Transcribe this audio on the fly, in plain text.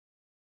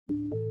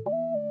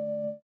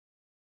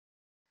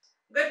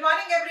Good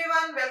morning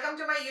everyone. Welcome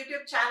to my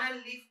YouTube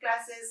channel Leaf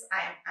Classes.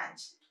 I am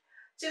Anjali.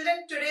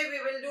 Children, today we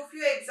will do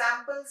few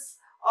examples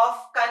of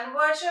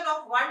conversion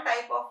of one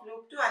type of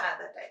loop to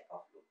another type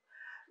of loop.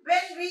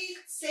 When we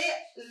say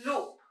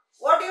loop,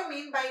 what do you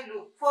mean by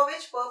loop? For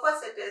which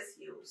purpose it is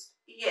used?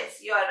 Yes,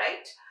 you are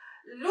right.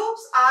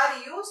 Loops are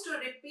used to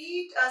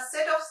repeat a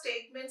set of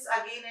statements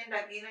again and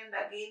again and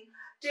again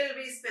till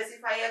we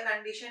specify a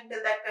condition,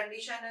 till that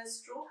condition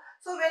is true.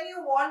 So when you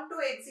want to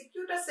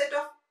execute a set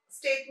of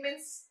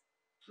statements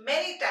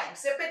many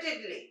times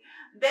repeatedly,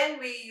 then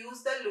we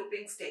use the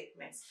looping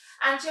statements.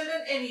 And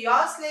children, in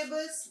your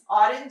syllabus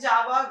or in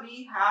Java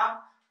we have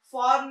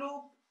for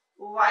loop,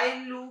 while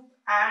loop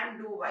and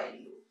do while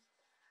loop.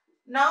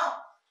 Now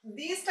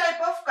these type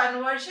of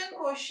conversion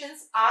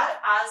questions are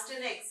asked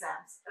in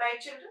exams, right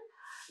children?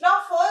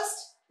 Now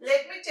first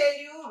let me tell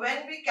you,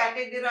 when we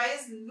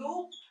categorize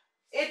loop,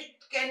 it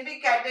can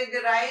be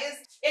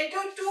categorized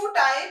into two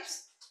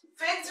types: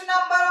 fixed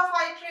number of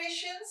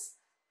iterations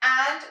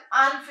and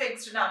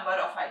unfixed number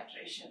of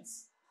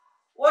iterations.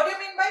 What do you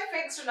mean by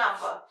fixed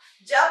number?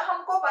 जब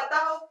हमको पता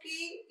हो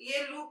कि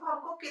ये loop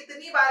हमको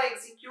कितनी बार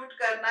execute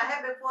करना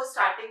है before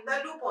starting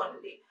the loop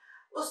only,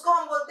 उसको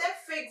हम बोलते हैं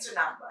fixed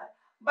number.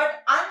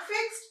 But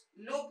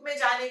unfixed loop में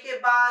जाने के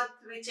बाद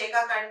वी चेक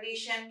अ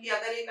कंडीशन कि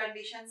अगर ये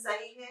कंडीशन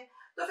सही है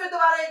तो फिर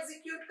दोबारा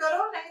एग्जीक्यूट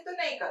करो, नहीं तो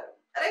नहीं करो,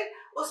 राइट?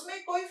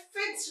 उसमें कोई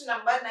फिक्स्ड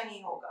नंबर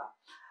नहीं होगा.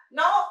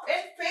 Now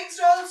in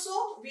fixed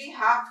also we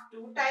have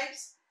two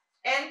types: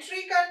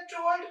 entry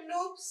controlled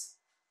loops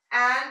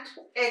and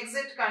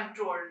exit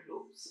controlled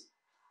loops.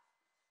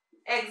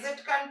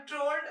 Exit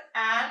controlled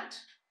and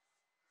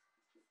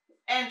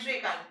entry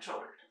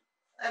controlled,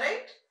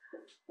 right?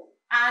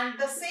 And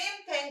the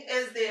same thing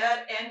is there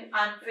in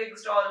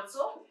unfixed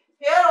also.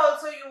 Here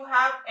also you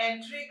have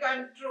entry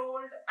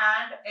controlled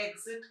and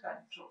exit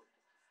controlled.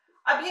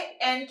 अब ये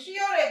entry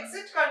और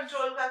exit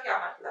control का क्या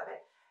मतलब है?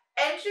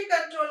 Entry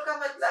control का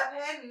मतलब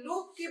है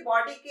लूप की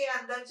बॉडी के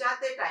अंदर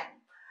जाते टाइम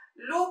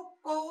लूप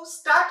को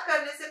स्टार्ट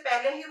करने से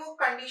पहले ही वो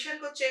कंडीशन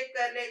को चेक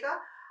कर लेगा.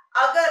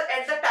 अगर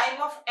at the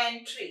time of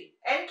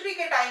entry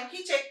के टाइम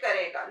ही चेक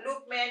करेगा,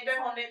 लूप में एंटर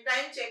होने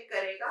टाइम चेक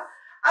करेगा.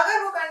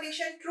 अगर वो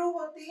कंडीशन ट्रू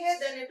होती है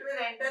then it will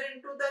enter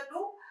into the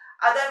loop,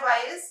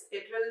 otherwise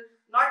it will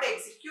not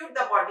execute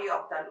the body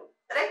of the loop,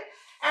 right?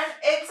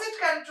 And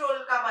exit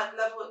control का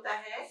मतलब होता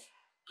है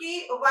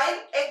कि while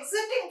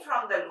exiting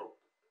from the loop,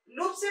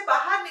 loop से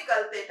बाहर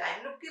निकलते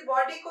टाइम, लूप की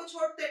बॉडी को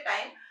छोड़ते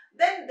time,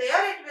 then there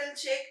it will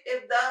check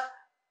if the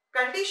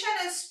condition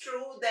is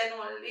true, then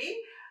only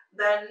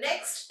the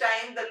next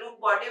time the loop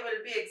body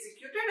will be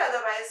executed,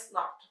 otherwise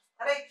not,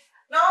 right?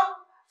 Now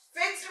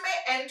fixed में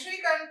entry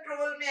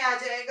control में आ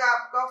जाएगा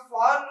आपका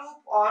for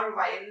loop और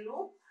while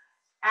loop,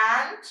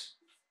 and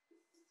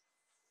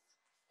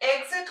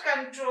exit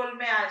control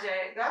में आ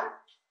जाएगा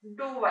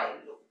do while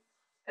loop,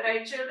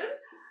 right children?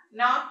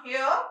 Now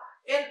here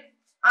in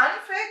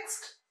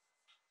unfixed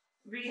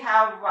we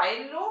have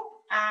while loop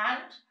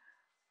and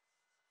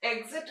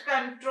exit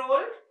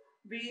control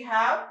we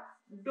have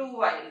do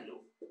while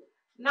loop.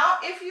 Now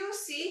if you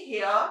see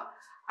here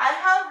I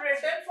have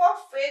written for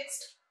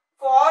fixed,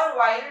 for,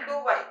 while, do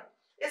while.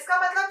 इसका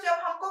मतलब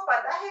जब हमको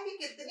पता है कि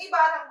कितनी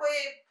बार हमको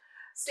ये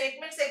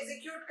स्टेटमेंट्स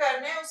एग्जीक्यूट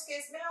करने हैं, उस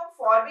केस में हम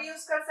for भी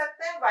यूज कर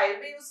सकते हैं, while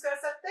भी यूज कर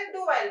सकते हैं,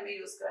 do while भी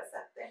यूज कर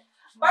सकते हैं.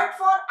 बट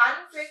फॉर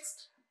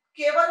अनफिक्स्ड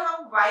केवल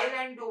हम while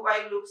and do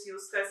while loops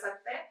use कर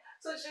सकते हैं.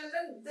 So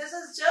children, this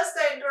is just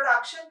the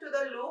introduction to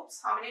the loops.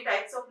 How many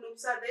types of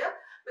loops are there?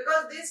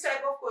 Because these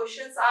type of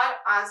questions are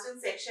asked in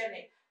section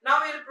A. Now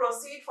we will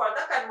proceed for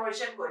the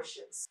conversion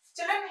questions.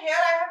 Children,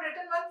 here I have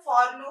written one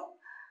for loop.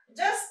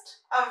 Just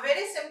a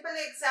very simple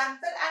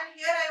example, and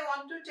here I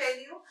want to tell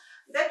you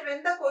that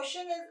when the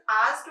question is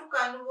asked to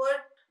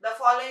convert the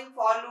following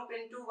for loop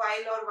into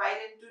while, or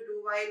while into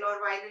do while, or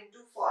while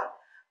into for,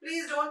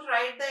 please don't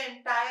write the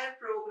entire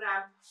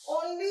program.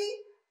 Only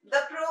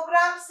the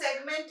program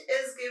segment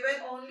is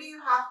given, only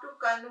you have to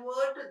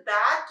convert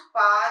that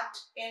part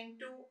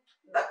into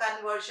the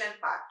conversion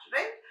part,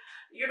 right?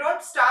 You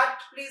don't start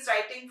please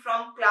writing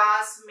from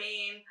class,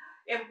 main,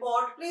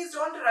 import. Please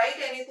don't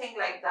write anything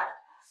like that.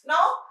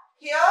 Now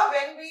here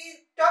when we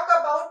talk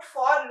about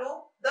for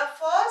loop, the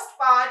first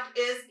part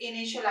is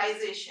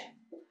initialization,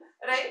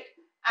 right?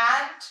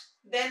 And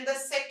then the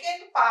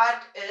second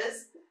part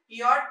is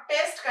your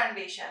test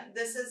condition.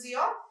 This is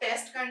your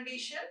test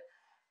condition,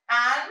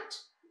 and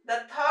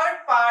the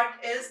third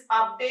part is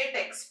update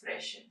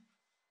expression.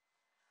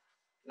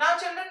 Now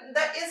children,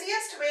 the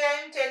easiest way I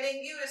am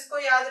telling you, इसको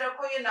याद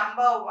रखो, ये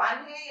number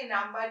 1 है, ये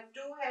number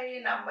 2 है,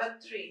 ये number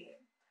 3 है.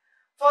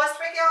 First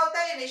पे क्या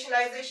होता है?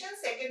 इनिशियलाइजेशन,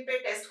 सेकंड पे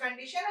टेस्ट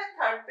कंडीशन, एंड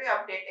थर्ड पे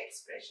अपडेट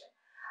एक्सप्रेशन.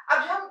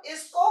 अब हम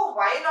इसको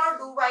while और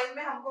do while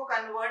में हमको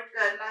कन्वर्ट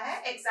करना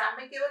है. एग्जाम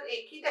में केवल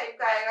एक ही टाइप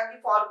का आएगा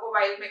कि for को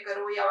while में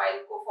करो या while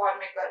को for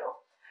में करो,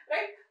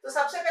 राइट? तो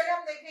सबसे पहले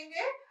हम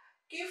देखेंगे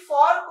कि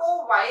for को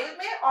while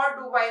में और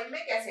do while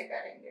में कैसे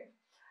करेंगे.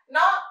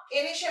 नाउ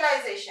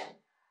इनिशियलाइजेशन,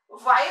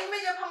 while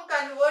में जब हम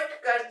कन्वर्ट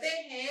करते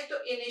हैं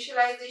तो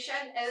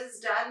initialisation is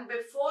done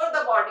before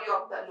the body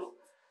of the loop.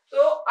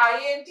 तो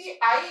int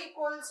I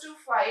equals to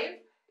 5,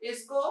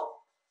 इसको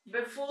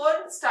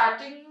before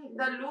starting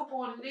the loop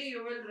only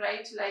you will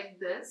write like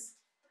this.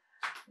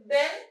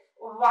 Then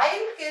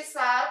while के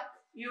साथ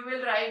you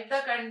will write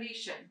the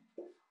condition.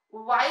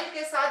 while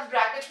के साथ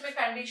bracket में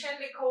condition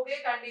लिखोगे.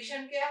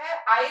 Condition क्या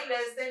है? I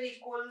less than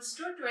equals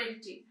to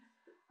 20.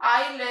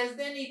 I less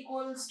than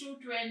equals to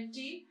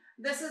 20.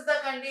 This is the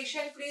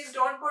condition. Please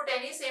don't put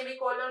any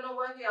semicolon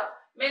over here.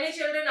 Many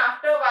children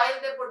after while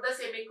they put the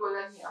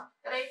semicolon here,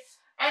 right?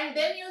 And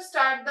then you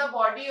start the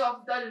body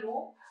of the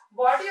loop.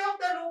 Body of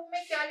the loop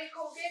में क्या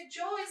लिखोगे?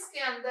 जो इसके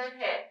अंदर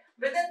है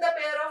within the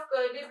pair of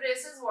curly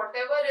braces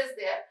whatever is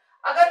there.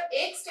 अगर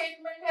एक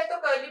statement है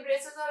तो curly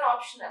braces are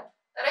optional,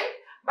 right?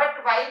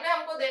 But while में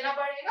हमको देना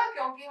पड़ेगा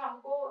क्योंकि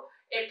हमको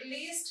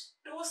एटलीस्ट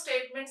 2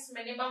 स्टेटमेंट्स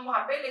मिनिमम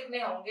वहां पे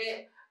लिखने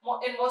होंगे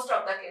in most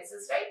of the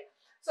cases, right?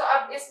 So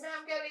अब इसमें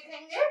हम क्या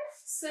लिखेंगे?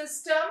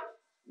 System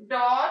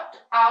dot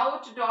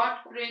out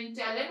dot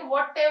println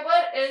whatever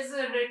is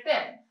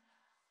written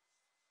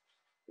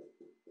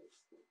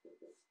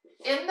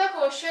in the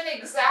question,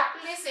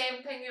 exactly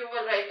same thing you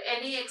will write.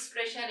 Any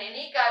expression,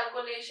 any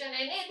calculation,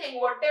 anything,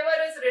 whatever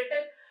is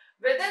written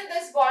within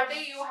this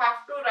body you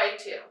have to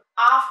write here.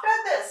 After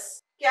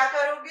this क्या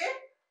करोगे?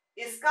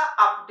 इसका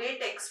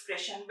update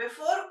expression.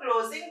 Before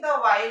closing the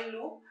while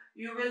loop,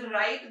 you will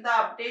write the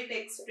update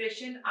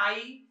expression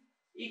I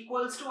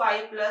equals to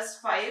I plus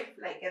 5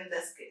 like in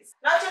this case.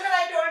 Now children,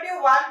 I told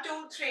you 1,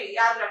 2, 3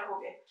 याद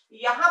रखोगे.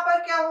 यहाँ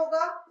पर क्या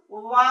होगा?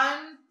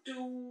 1,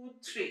 2,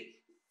 3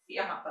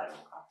 यहाँ पर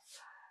होगा.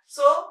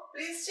 So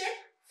please check.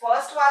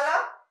 First वाला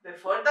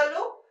before the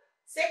loop,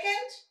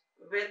 second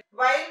with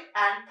while,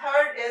 and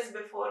third is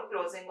before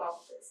closing of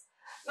this.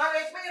 Now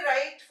let me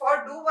write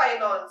for do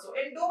while also.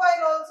 In do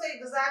while also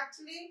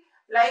exactly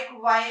like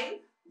while,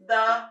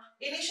 the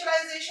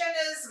initialization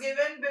is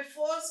given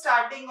before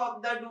starting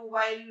of the do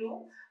while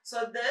loop.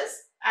 So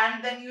this,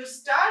 and then you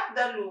start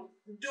the loop.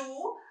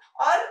 Do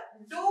or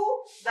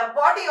do the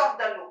body of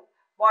the loop.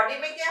 Body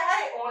में क्या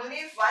है? Only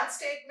if one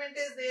statement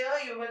is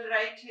there, you will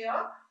write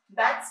here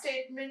that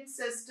statement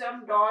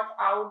system dot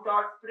out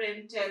dot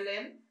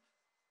println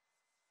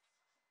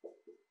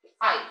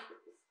I,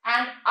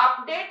 and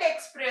update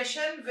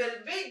expression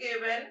will be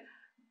given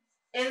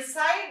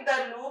inside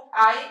the loop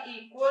I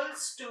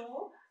equals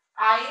to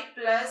I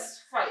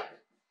plus 5.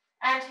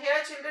 And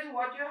here children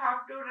what you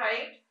have to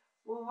write?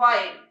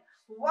 While.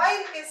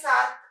 While के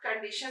साथ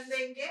condition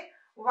देंगे.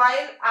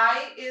 While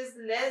I is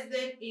less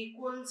than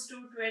equals to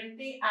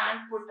 20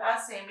 and put a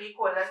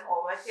semicolon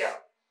over here.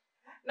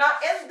 Now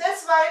in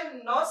this while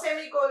no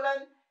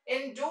semicolon.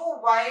 In do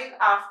while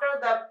after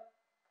the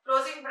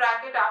closing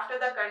bracket after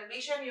the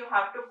condition you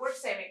have to put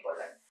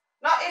semicolon.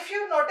 Now if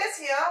you notice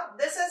here,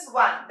 this is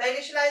 1. The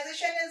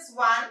initialization is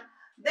 1.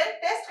 Then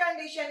test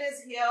condition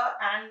is here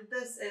and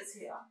this is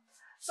here.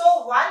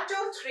 So 1,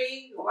 2,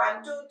 3,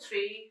 1, 2,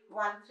 3,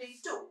 1, 3,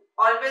 2.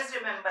 Always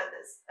remember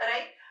this,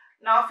 right?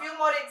 Now a few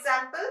more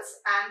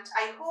examples and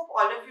I hope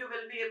all of you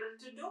will be able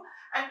to do.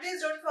 And please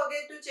don't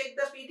forget to check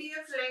the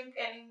PDF link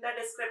in the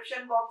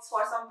description box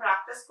for some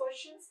practice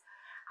questions.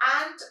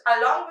 And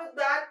along with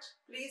that,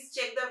 please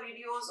check the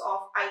videos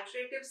of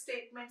iterative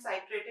statements,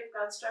 iterative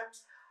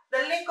constructs.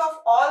 The link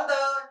of all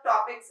the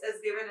topics is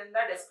given in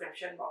the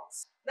description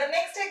box. The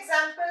next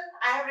example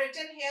I have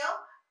written here,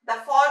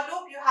 the for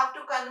loop, you have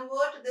to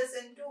convert this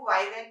into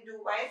while and do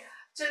while.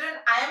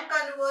 Children, I am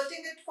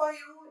converting it for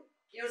you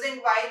using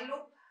while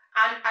loop,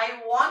 and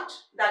I want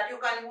that you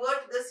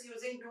convert this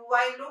using do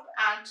while loop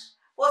and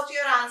post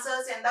your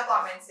answers in the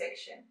comment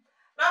section.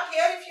 Now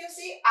here if you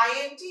see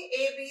int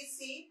a, b,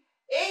 c,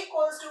 a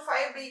equals to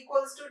 5, b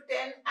equals to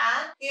 10,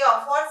 and here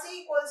for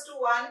c equals to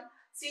 1,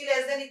 c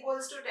less than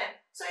equals to 10.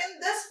 So in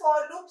this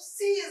for loop,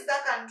 c is the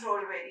control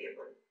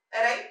variable,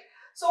 right?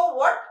 So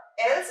what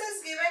else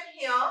is given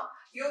here?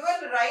 You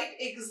will write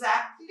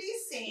exactly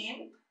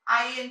same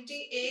int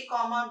a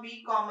comma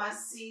b comma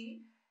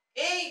c,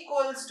 a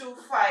equals to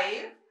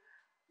 5,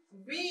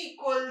 b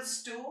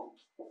equals to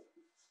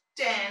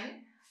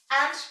 10,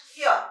 and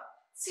here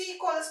c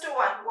equals to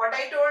 1. What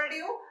I told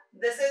you,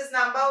 this is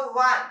number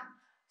 1.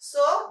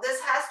 So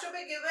this has to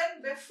be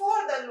given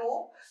before the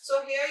loop.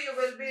 So here you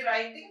will be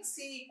writing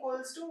c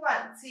equals to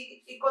 1.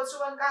 c equals to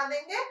 1 कहाँ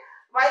देंगे?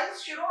 While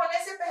शुरू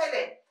होने से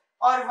पहले.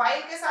 और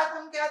while के साथ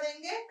हम क्या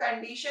देंगे?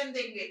 Condition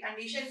देंगे.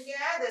 Condition क्या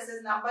है? This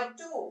is number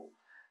 2.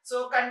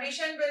 So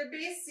condition will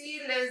be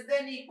c less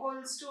than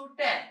equals to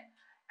 10.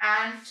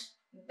 And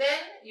then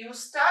you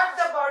start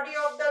the body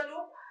of the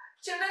loop.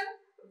 Children,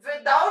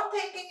 without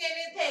thinking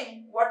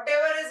anything,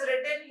 whatever is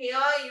written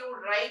here, you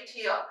write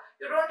here.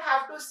 You don't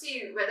have to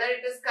see whether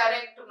it is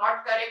correct or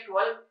not correct,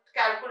 what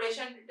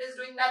calculation it is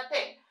doing,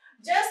 nothing.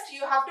 Just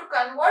you have to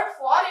convert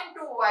for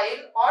into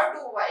while or do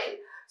while.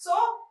 So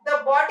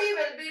the body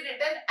will be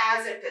written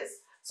as it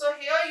is. So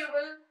here you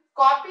will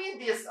copy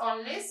this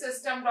only,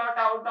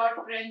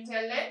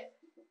 system.out.println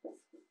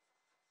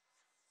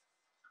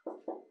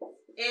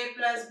a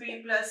plus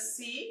b plus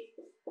c,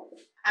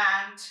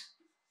 and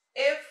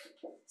if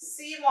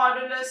c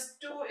modulus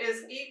 2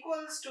 is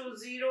equals to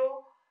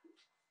 0,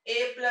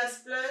 A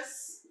plus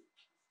plus,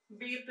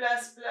 B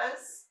plus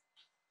plus,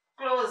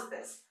 close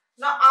this.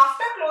 Now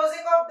after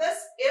closing of this,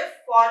 if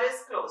for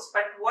is closed,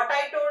 but what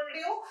I told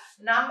you,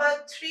 number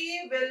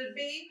 3 will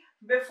be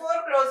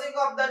before closing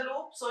of the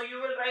loop. So you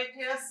will write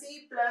here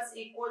C plus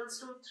equals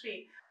to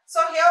 3.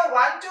 So here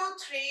 1, 2,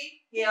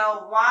 3, here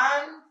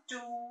 1, 2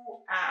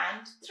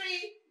 and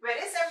 3.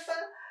 Very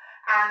simple.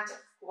 And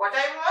what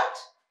I want?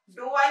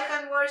 Do while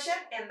conversion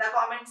in the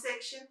comment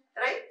section,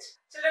 right?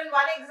 Children,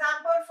 one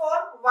example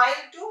for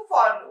while to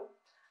for loop.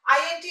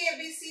 Int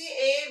ABC,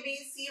 A, B,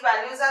 C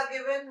values are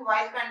given,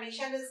 while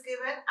condition is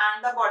given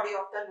and the body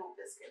of the loop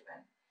is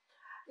given.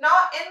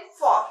 Now in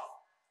for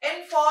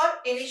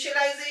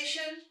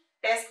initialization,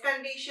 test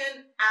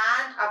condition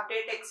and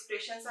update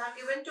expressions are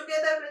given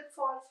together with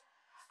for.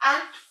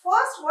 And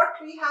first what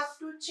we have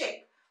to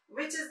check,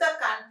 which is the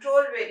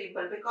control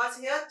variable, because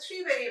here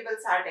 3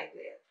 variables are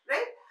declared,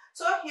 right?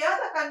 So here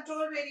the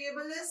control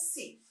variable is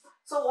C.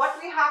 So what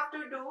we have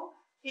to do,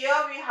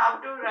 here we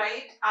have to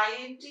write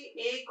int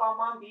a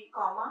comma b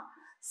comma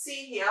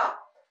c here.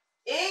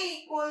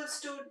 A equals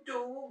to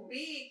 2,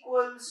 b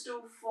equals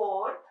to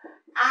 4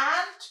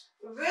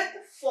 and with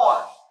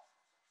for.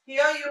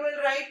 Here you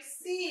will write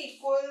c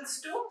equals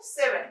to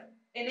 7.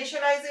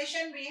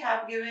 Initialization we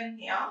have given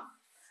here.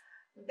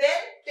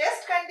 Then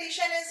test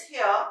condition is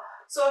here.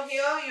 So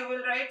here you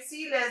will write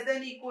c less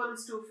than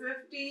equals to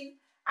 15.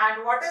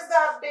 And what is the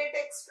update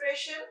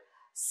expression?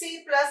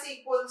 C plus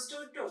equals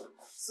to 2.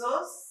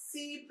 So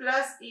C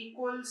plus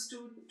equals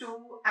to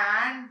 2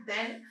 and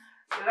then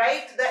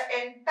write the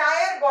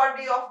entire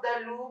body of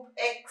the loop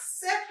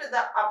except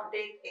the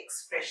update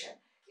expression.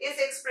 इस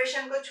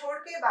expression को छोड़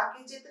के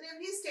बाकी जितने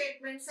भी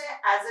statements हैं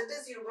as it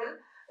is you will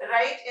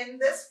write in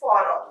this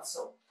for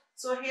also.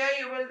 So here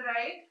you will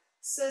write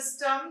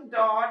system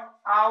dot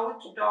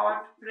out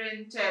dot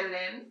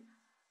println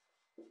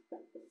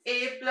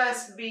A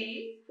plus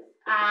B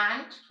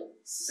and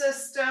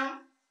system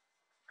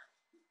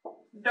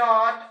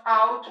dot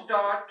out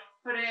dot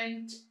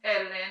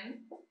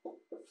println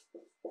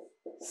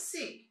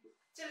C.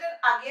 Children,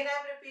 again I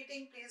am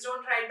repeating, please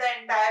don't write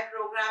the entire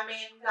program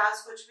in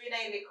class, कुछ भी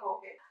नहीं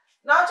लिखोगे.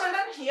 Now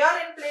children, here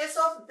in place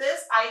of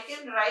this I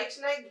can write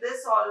like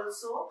this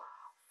also.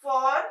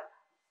 For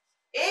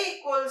A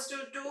equals to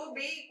 2,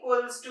 B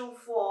equals to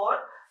 4,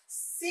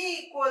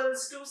 C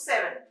equals to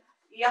 7.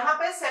 यहाँ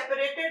पे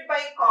separated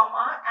by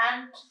comma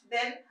and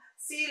then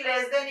C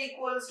less than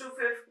equals to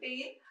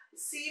 15,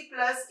 C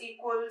plus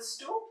equals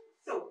to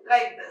 2,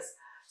 like this.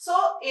 So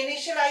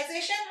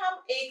initialization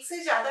हम एक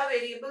से ज़्यादा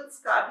variables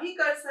का भी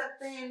कर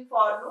सकते हैं in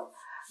for loop,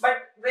 but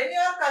when you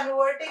are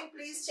converting,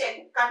 please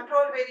check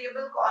control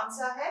variable कौन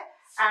सा है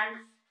and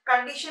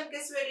condition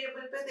किस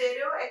variable पे दे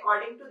रहे हो,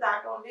 according to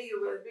that only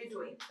you will be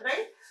doing,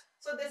 right?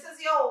 So this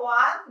is your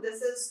 1,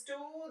 this is 2,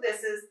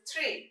 this is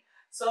 3.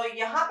 So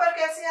यहाँ पर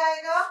कैसे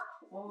आएगा?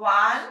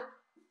 1,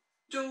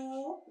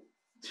 2,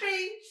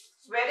 3.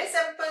 Very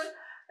simple,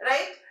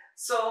 right?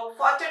 So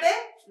for today,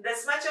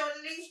 this much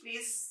only.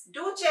 Please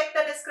do check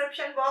the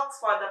description box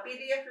for the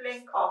PDF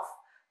link of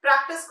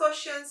practice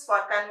questions for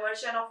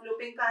conversion of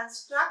looping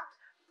construct.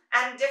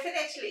 And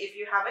definitely, if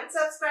you haven't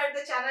subscribed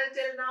the channel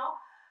till now,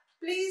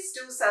 please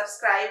do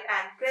subscribe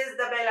and press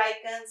the bell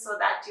icon so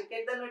that you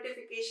get the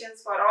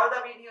notifications for all the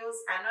videos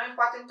and no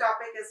important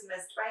topic is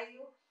missed by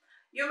you.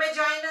 You may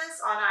join us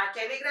on our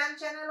Telegram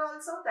channel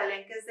also. The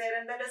link is there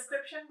in the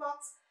description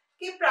box.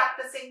 Keep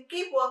practicing,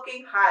 keep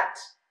working hard.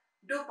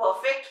 Do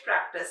perfect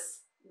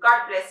practice.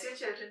 God bless you,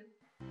 children.